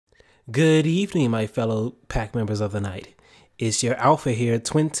Good evening, my fellow pack members of the night. It's your alpha here,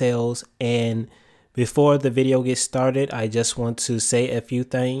 TwinTails, and before the video gets started, I just want to say a few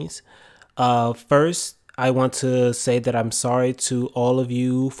things. First, I want to say that I'm sorry to all of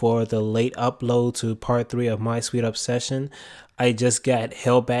you for the late upload to part 3 of My Sweet Obsession. I just got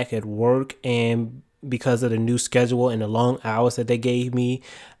held back at work, and because of the new schedule and the long hours that they gave me,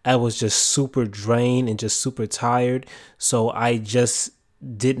 I was just super drained and just super tired. So I just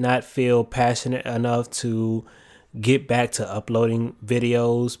did not feel passionate enough to get back to uploading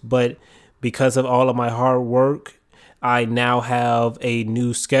videos. But because of all of my hard work, I now have a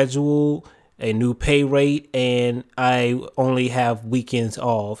new schedule, a new pay rate, and I only have weekends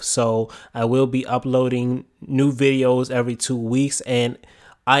off. So I will be uploading new videos every 2 weeks, and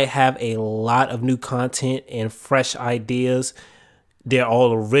I have a lot of new content and fresh ideas. They're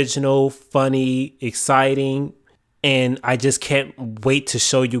all original, funny, exciting, and I just can't wait to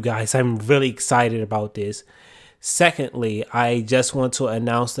show you guys. I'm really excited about this. Secondly, I just want to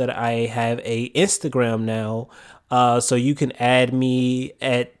announce that I have a Instagram now. So you can add me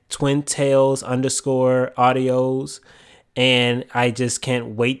at TwinTails_audios. And I just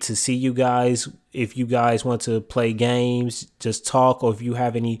can't wait to see you guys. If you guys want to play games, just talk, or if you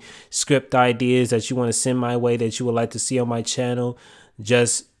have any script ideas that you want to send my way that you would like to see on my channel,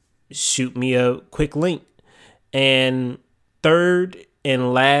 just shoot me a quick link. And third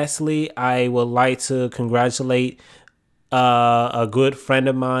and lastly, I would like to congratulate a good friend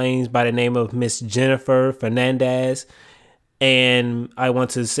of mine by the name of Miss Jennifer Fernandez. And I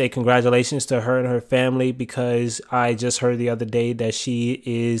want to say congratulations to her and her family, because I just heard the other day that she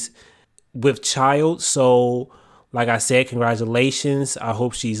is with child. So like I said, congratulations. I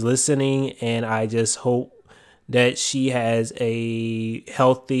hope she's listening, and I just hope that she has a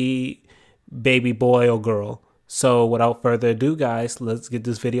healthy baby boy or girl. So without further ado, guys, let's get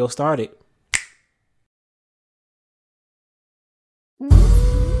this video started.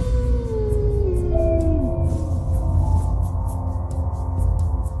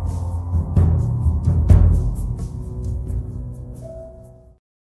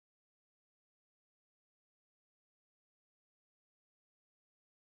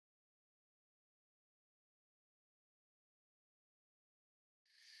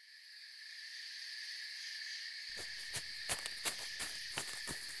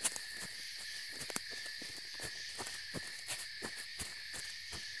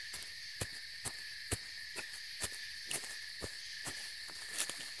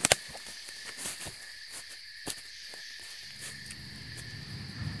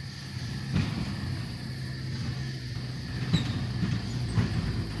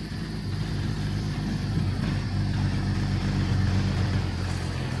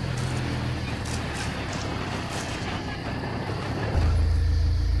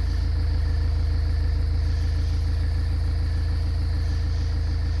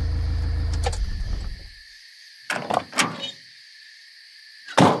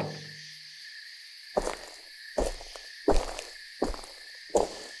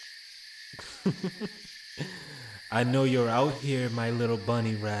 I know you're out here, my little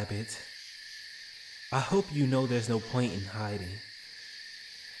bunny rabbit. I hope you know there's no point in hiding.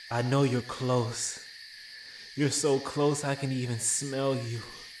 I know you're close. You're so close I can even smell you.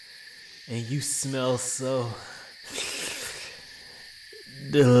 And you smell so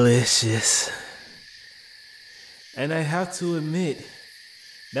delicious. And I have to admit,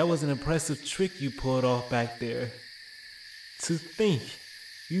 that was an impressive trick you pulled off back there. To think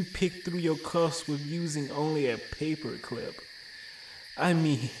you picked through your cuffs with using only a paper clip. I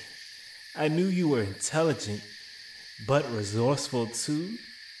mean, I knew you were intelligent, but resourceful too.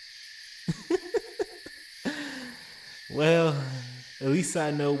 Well, at least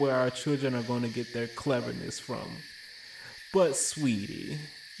I know where our children are going to get their cleverness from. But sweetie,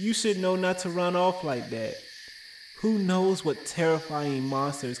 you should know not to run off like that. Who knows what terrifying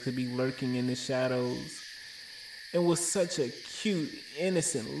monsters could be lurking in the shadows? And with such a cute,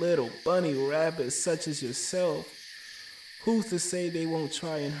 innocent little bunny rabbit such as yourself, who's to say they won't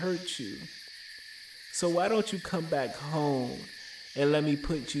try and hurt you? So why don't you come back home and let me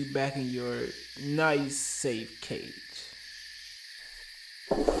put you back in your nice, safe cage?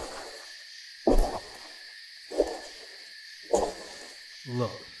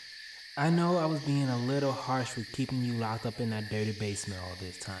 Look, I know I was being a little harsh with keeping you locked up in that dirty basement all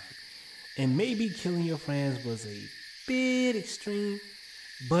this time. And maybe killing your friends was a bit extreme,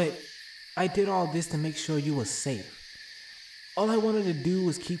 but I did all this to make sure you were safe. All I wanted to do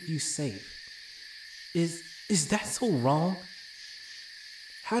was keep you safe. Is that so wrong?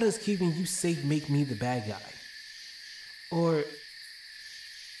 How does keeping you safe make me the bad guy? Or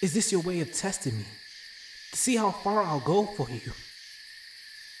Is this your way of testing me? To see how far I'll go for you?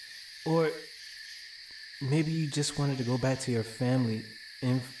 Or maybe you just wanted to go back to your family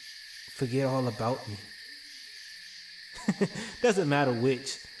and forget all about me? Doesn't matter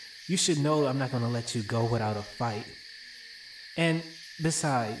which. You should know I'm not going to let you go without a fight. And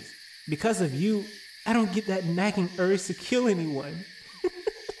besides, because of you, I don't get that nagging urge to kill anyone.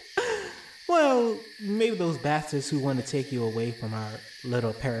 Well, maybe those bastards who want to take you away from our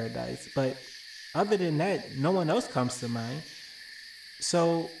little paradise. But other than that, no one else comes to mind.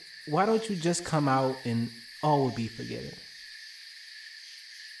 So why don't you just come out and all will be forgiven?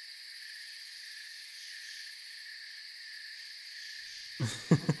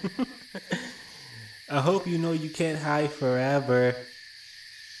 I hope you know you can't hide forever.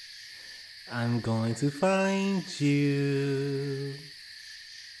 I'm going to find you.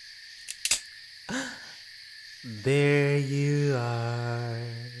 There you are.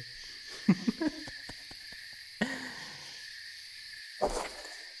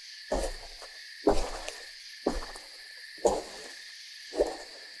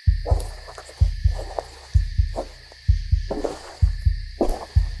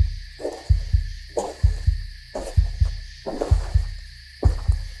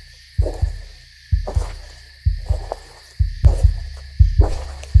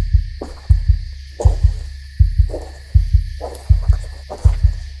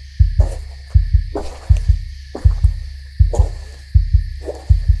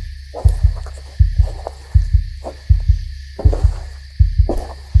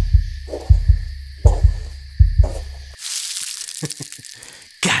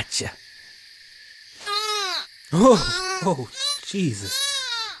 Gotcha. Oh, Jesus.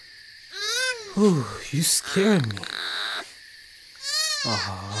 Ooh, you scared me.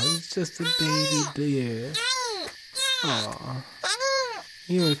 Aw, it's just a baby deer. Aw,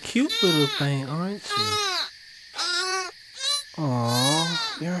 you're a cute little thing, aren't you?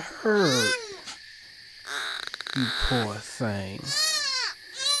 Aw, you're hurt. You poor thing.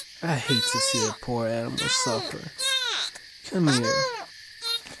 I hate to see a poor animal suffer. Come here.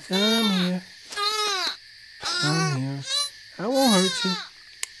 Come here. Come here. I won't hurt you.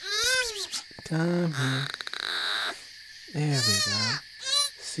 Come here. There we go.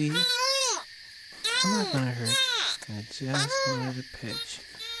 See? I'm not gonna hurt you. I just wanted to pet you.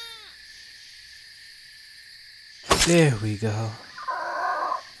 There we go.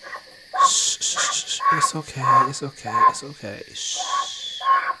 Shh, shh, shh. It's okay. It's okay. It's okay. Shh.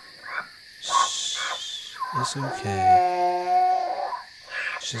 Shh. It's okay.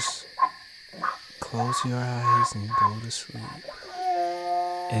 Just close your eyes and go to sleep.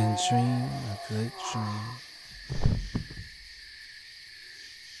 And dream a good dream.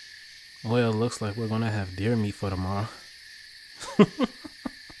 Well, it looks like we're gonna have deer meat for tomorrow.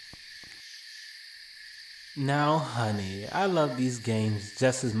 Now, honey, I love these games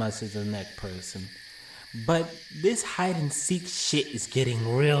just as much as the next person. But this hide and seek shit is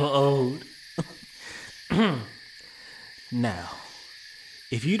getting real old. Now,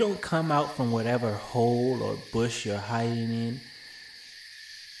 if you don't come out from whatever hole or bush you're hiding in,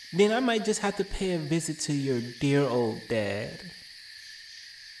 then I might just have to pay a visit to your dear old dad.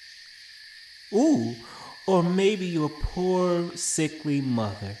 Ooh, or maybe your poor sickly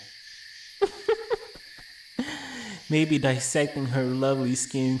mother. Maybe dissecting her lovely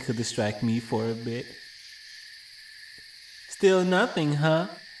skin could distract me for a bit. Still nothing, huh?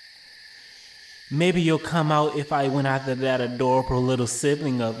 Maybe you'll come out if I went after that adorable little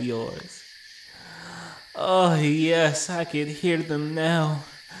sibling of yours. Oh yes, I could hear them now,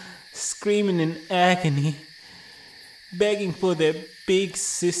 screaming in agony, begging for their big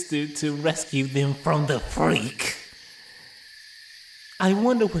sister to rescue them from the freak. I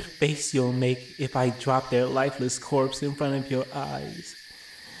wonder what face you'll make if I drop their lifeless corpse in front of your eyes.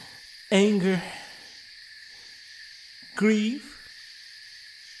 Anger, grief,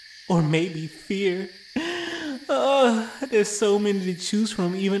 or maybe fear. There's so many to choose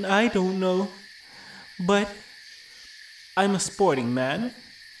from, even I don't know. But I'm a sporting man.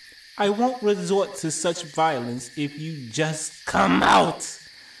 I won't resort to such violence if you just come out.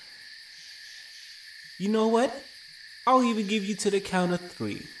 You know what? I'll even give you to the count of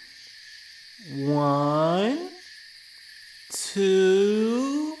 3. 1,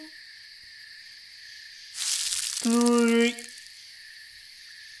 2, 3.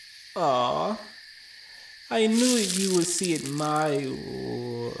 Aw, I knew you would see it my...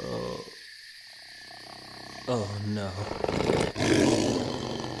 Oh no.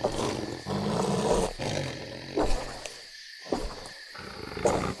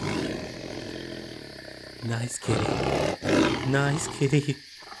 Nice kitty. Nice kitty.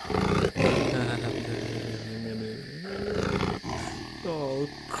 Oh,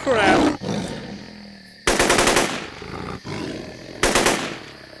 crap.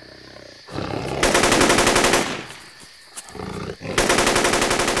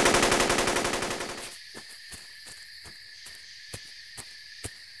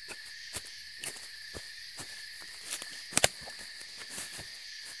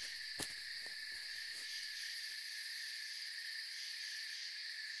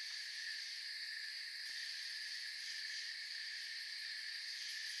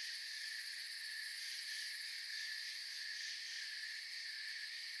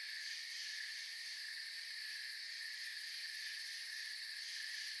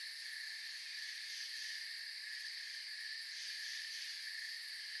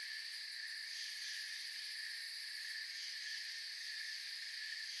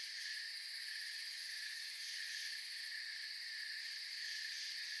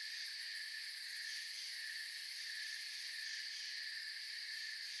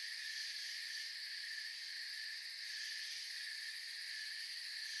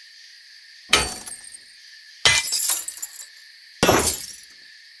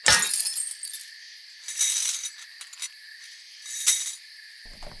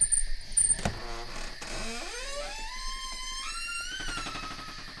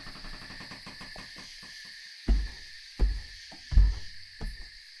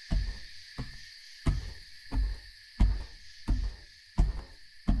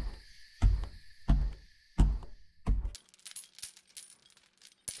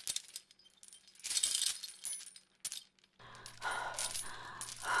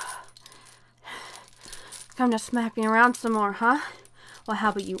 Come to smack me around some more, huh? Well, how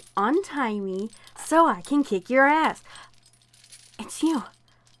about you untie me so I can kick your ass? It's you.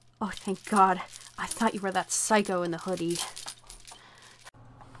 Oh, thank God. I thought you were that psycho in the hoodie.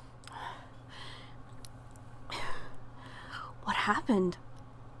 What happened?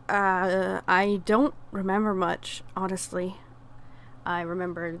 I don't remember much, honestly. I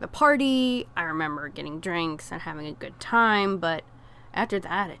remember the party, I remember getting drinks and having a good time, but after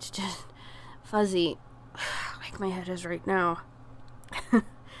that, it's just fuzzy. Like my head is right now.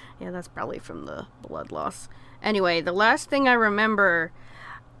 Yeah, that's probably from the blood loss. Anyway, the last thing I remember,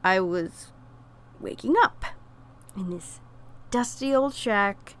 I was waking up in this dusty old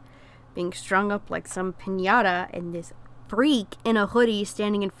shack, being strung up like some piñata, and this freak in a hoodie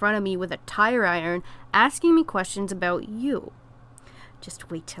standing in front of me with a tire iron asking me questions about you.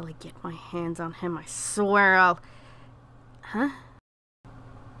 Just wait till I get my hands on him, I swear I'll... Huh?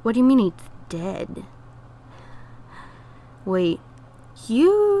 What do you mean he's dead? Wait,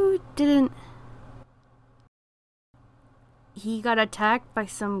 you didn't... He got attacked by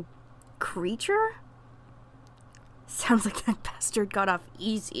some creature? Sounds like that bastard got off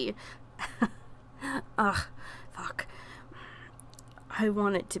easy. Ugh, fuck. I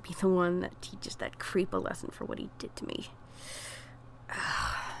wanted to be the one that teaches that creep a lesson for what he did to me.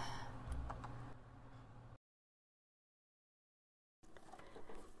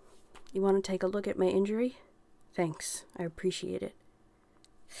 You want to take a look at my injury? Thanks, I appreciate it.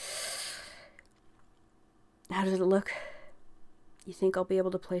 How does it look? You think I'll be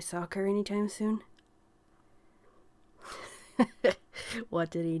able to play soccer anytime soon? What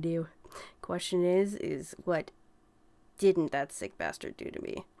did he do? Question is what didn't that sick bastard do to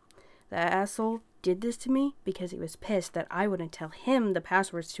me? That asshole did this to me because he was pissed that I wouldn't tell him the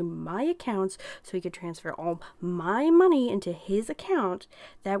passwords to my accounts so he could transfer all my money into his account.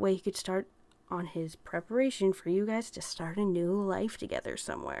 That way he could start on his preparation for you guys to start a new life together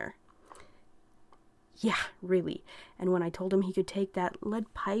somewhere. Yeah, really. And when I told him he could take that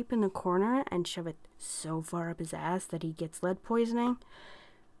lead pipe in the corner and shove it so far up his ass that he gets lead poisoning,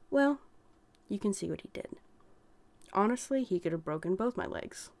 well, you can see what he did. Honestly, he could have broken both my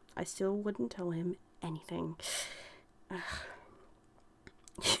legs. I still wouldn't tell him anything.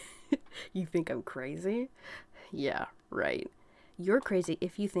 You think I'm crazy? Yeah, right. You're crazy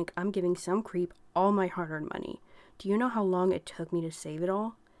if you think I'm giving some creep all my hard-earned money. Do you know how long it took me to save it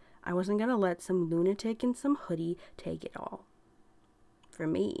all? I wasn't gonna let some lunatic in some hoodie take it all. For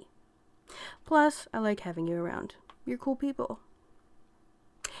me. Plus, I like having you around. You're cool people.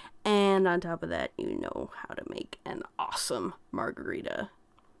 And on top of that, you know how to make an awesome margarita.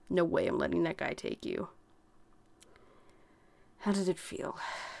 No way I'm letting that guy take you. How does it feel?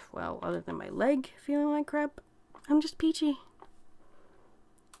 Well, other than my leg feeling like crap, I'm just peachy.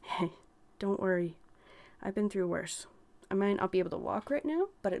 Hey, don't worry. I've been through worse. I might not be able to walk right now,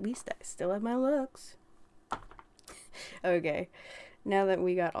 but at least I still have my looks. Okay, now that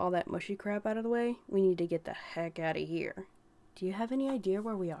we got all that mushy crap out of the way, we need to get the heck out of here. Do you have any idea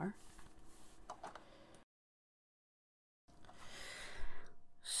where we are?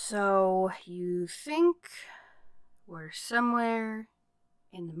 So, you think we're somewhere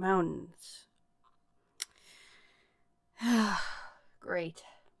in the mountains? Great.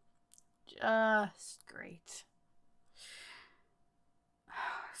 Just great.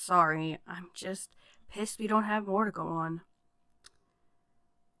 Sorry, I'm just pissed we don't have more to go on.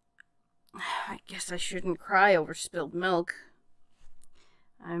 I guess I shouldn't cry over spilled milk.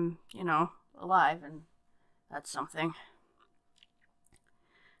 I'm, alive, and that's something.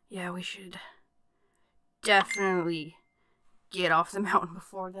 Yeah, we should definitely get off the mountain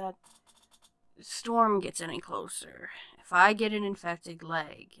before that storm gets any closer. If I get an infected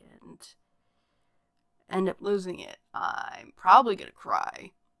leg and end up losing it, I'm probably gonna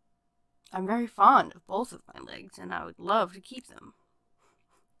cry. I'm very fond of both of my legs, and I would love to keep them.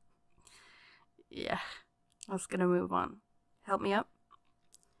 Yeah, let's gonna move on. Help me up.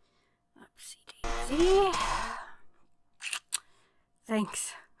 Upsy daisy.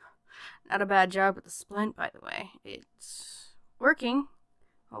 Thanks. Not a bad job with the splint, by the way. It's working.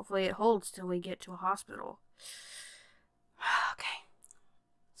 Hopefully it holds till we get to a hospital. Okay,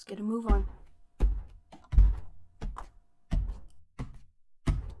 let's get a move on.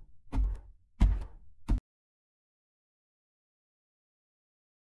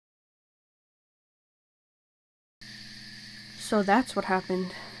 So that's what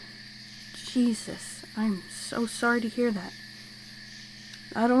happened. Jesus, I'm so sorry to hear that.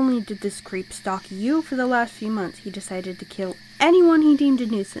 Not only did this creep stalk you for the last few months, he decided to kill anyone he deemed a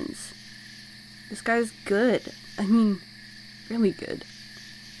nuisance. This guy's good. I mean, really good.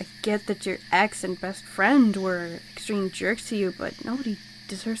 I get that your ex and best friend were extreme jerks to you, but nobody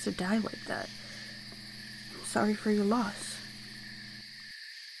deserves to die like that. I'm sorry for your loss.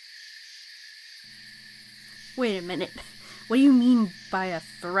 Wait a minute. What do you mean by a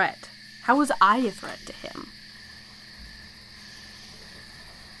threat? How was I a threat to him?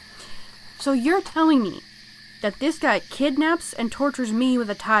 So you're telling me that this guy kidnaps and tortures me with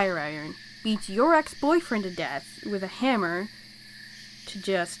a tire iron, beats your ex-boyfriend to death with a hammer, to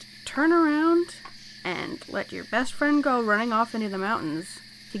just turn around and let your best friend go running off into the mountains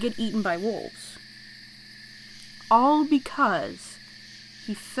to get eaten by wolves? All because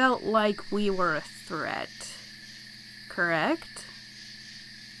he felt like we were a threat. Correct?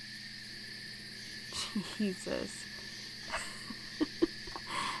 Jesus.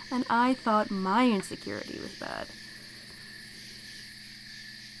 And I thought my insecurity was bad.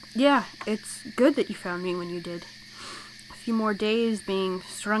 Yeah, it's good that you found me when you did. A few more days being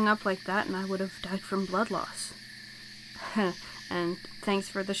strung up like that and I would have died from blood loss. And thanks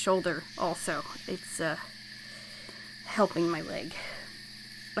for the shoulder also. It's, helping my leg.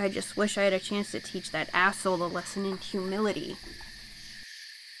 I just wish I had a chance to teach that asshole a lesson in humility.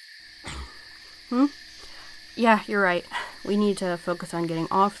 Yeah, you're right. We need to focus on getting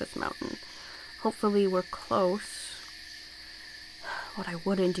off this mountain. Hopefully we're close. What I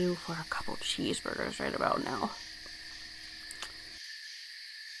wouldn't do for a couple cheeseburgers right about now.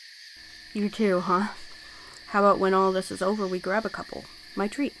 You too, huh? How about when all this is over, we grab a couple? My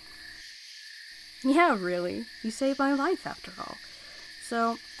treat. Yeah, really. You saved my life after all.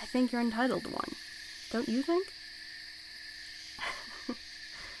 So, I think you're entitled to one. Don't you think?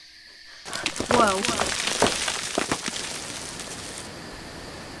 Whoa.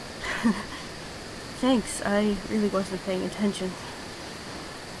 Thanks, I really wasn't paying attention.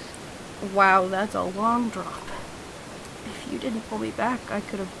 Wow, that's a long drop. If you didn't pull me back, I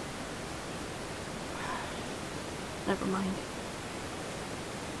could have... Never mind.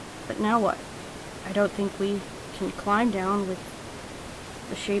 But now what? I don't think we can climb down with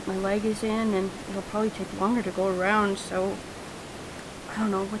the shape my leg is in, and it'll probably take longer to go around, so... I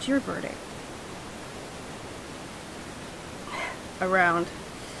don't know, what's your verdict? Around.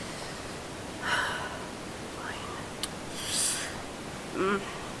 Fine.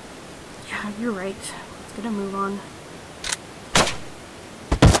 Yeah, you're right. Let's get a move on.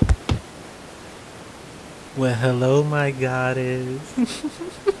 Well, hello, my goddess.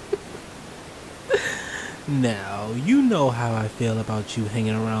 Now, you know how I feel about you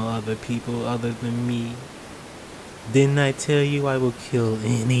hanging around other people other than me. Didn't I tell you I will kill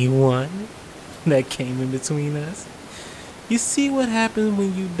anyone that came in between us? You see what happens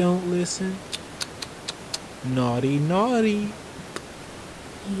when you don't listen? Naughty, naughty.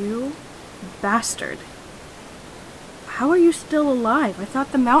 You bastard. How are you still alive? I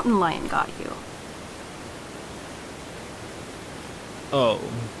thought the mountain lion got you. Oh,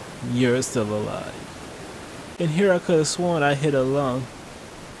 you're still alive. And here I could have sworn I hit a lung.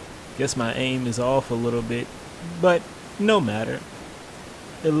 Guess my aim is off a little bit, but no matter.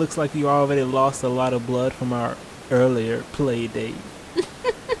 It looks like you already lost a lot of blood from our earlier play date.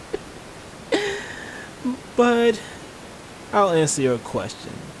 But I'll answer your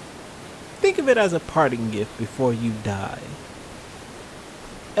question. Think of it as a parting gift before you die.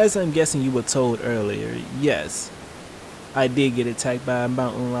 As I'm guessing you were told earlier, yes, I did get attacked by a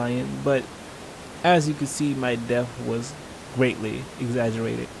mountain lion, but as you can see, my death was greatly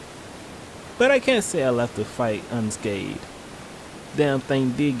exaggerated. But I can't say I left the fight unscathed. Damn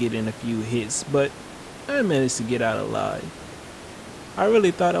thing did get in a few hits, but I managed to get out alive. I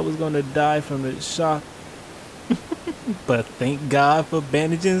really thought I was going to die from the shock, but thank God for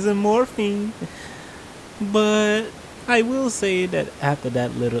bandages and morphine. But I will say that after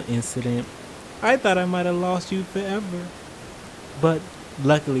that little incident, I thought I might have lost you forever. But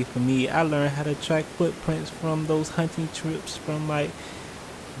luckily for me, I learned how to track footprints from those hunting trips from my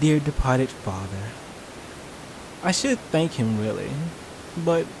dear departed father. I should thank him really,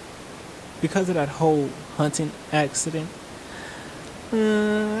 but because of that whole hunting accident,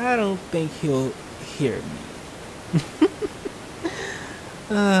 I don't think he'll hear me.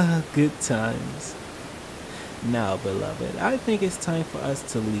 Good times. Now, beloved, I think it's time for us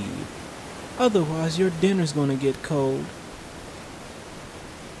to leave. Otherwise, your dinner's gonna get cold.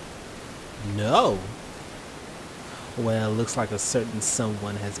 No. Well, looks like a certain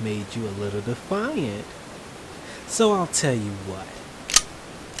someone has made you a little defiant. So I'll tell you what.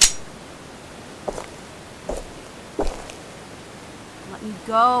 Let me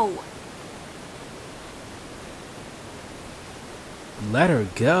go. Let her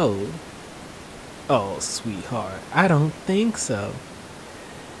go? Oh, sweetheart, I don't think so.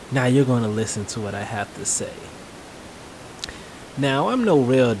 Now you're gonna listen to what I have to say. Now, I'm no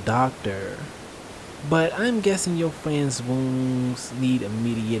real doctor, but I'm guessing your friend's wounds need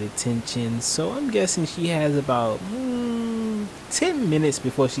immediate attention, so I'm guessing she has about 10 minutes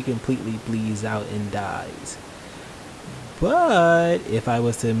before she completely bleeds out and dies. But if I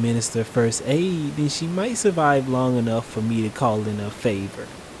was to administer first aid, then she might survive long enough for me to call in a favor.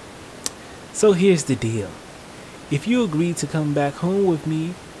 So here's the deal. If you agree to come back home with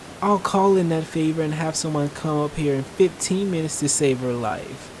me, I'll call in that favor and have someone come up here in 15 minutes to save her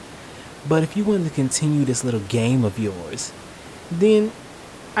life. But if you want to continue this little game of yours, then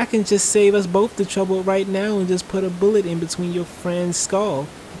I can just save us both the trouble right now and just put a bullet in between your friend's skull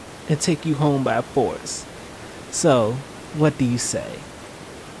and take you home by force. So, what do you say?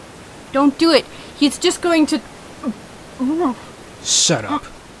 Don't do it. He's just going to... Shut up.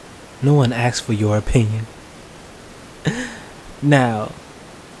 No one asked for your opinion. Now,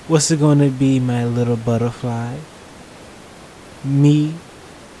 what's it gonna be, my little butterfly? Me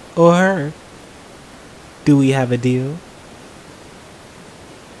or her? Do we have a deal?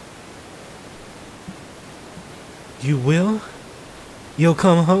 You will? You'll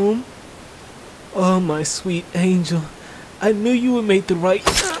come home? Oh, my sweet angel. I knew you would make the right...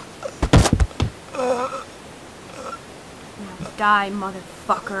 Now die,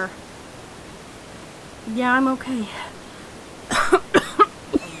 motherfucker. Yeah, I'm okay.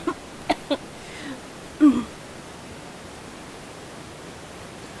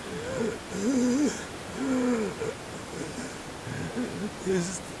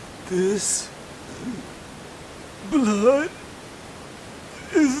 Is this blood?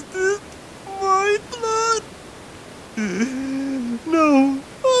 Is this my blood? No,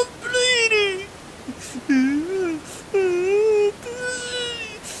 I'm bleeding.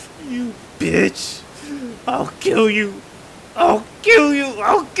 You bitch. I'll kill you. I'll kill you.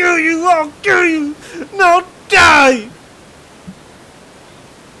 I'll kill you. I'll kill you. Now die.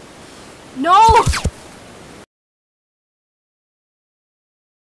 No!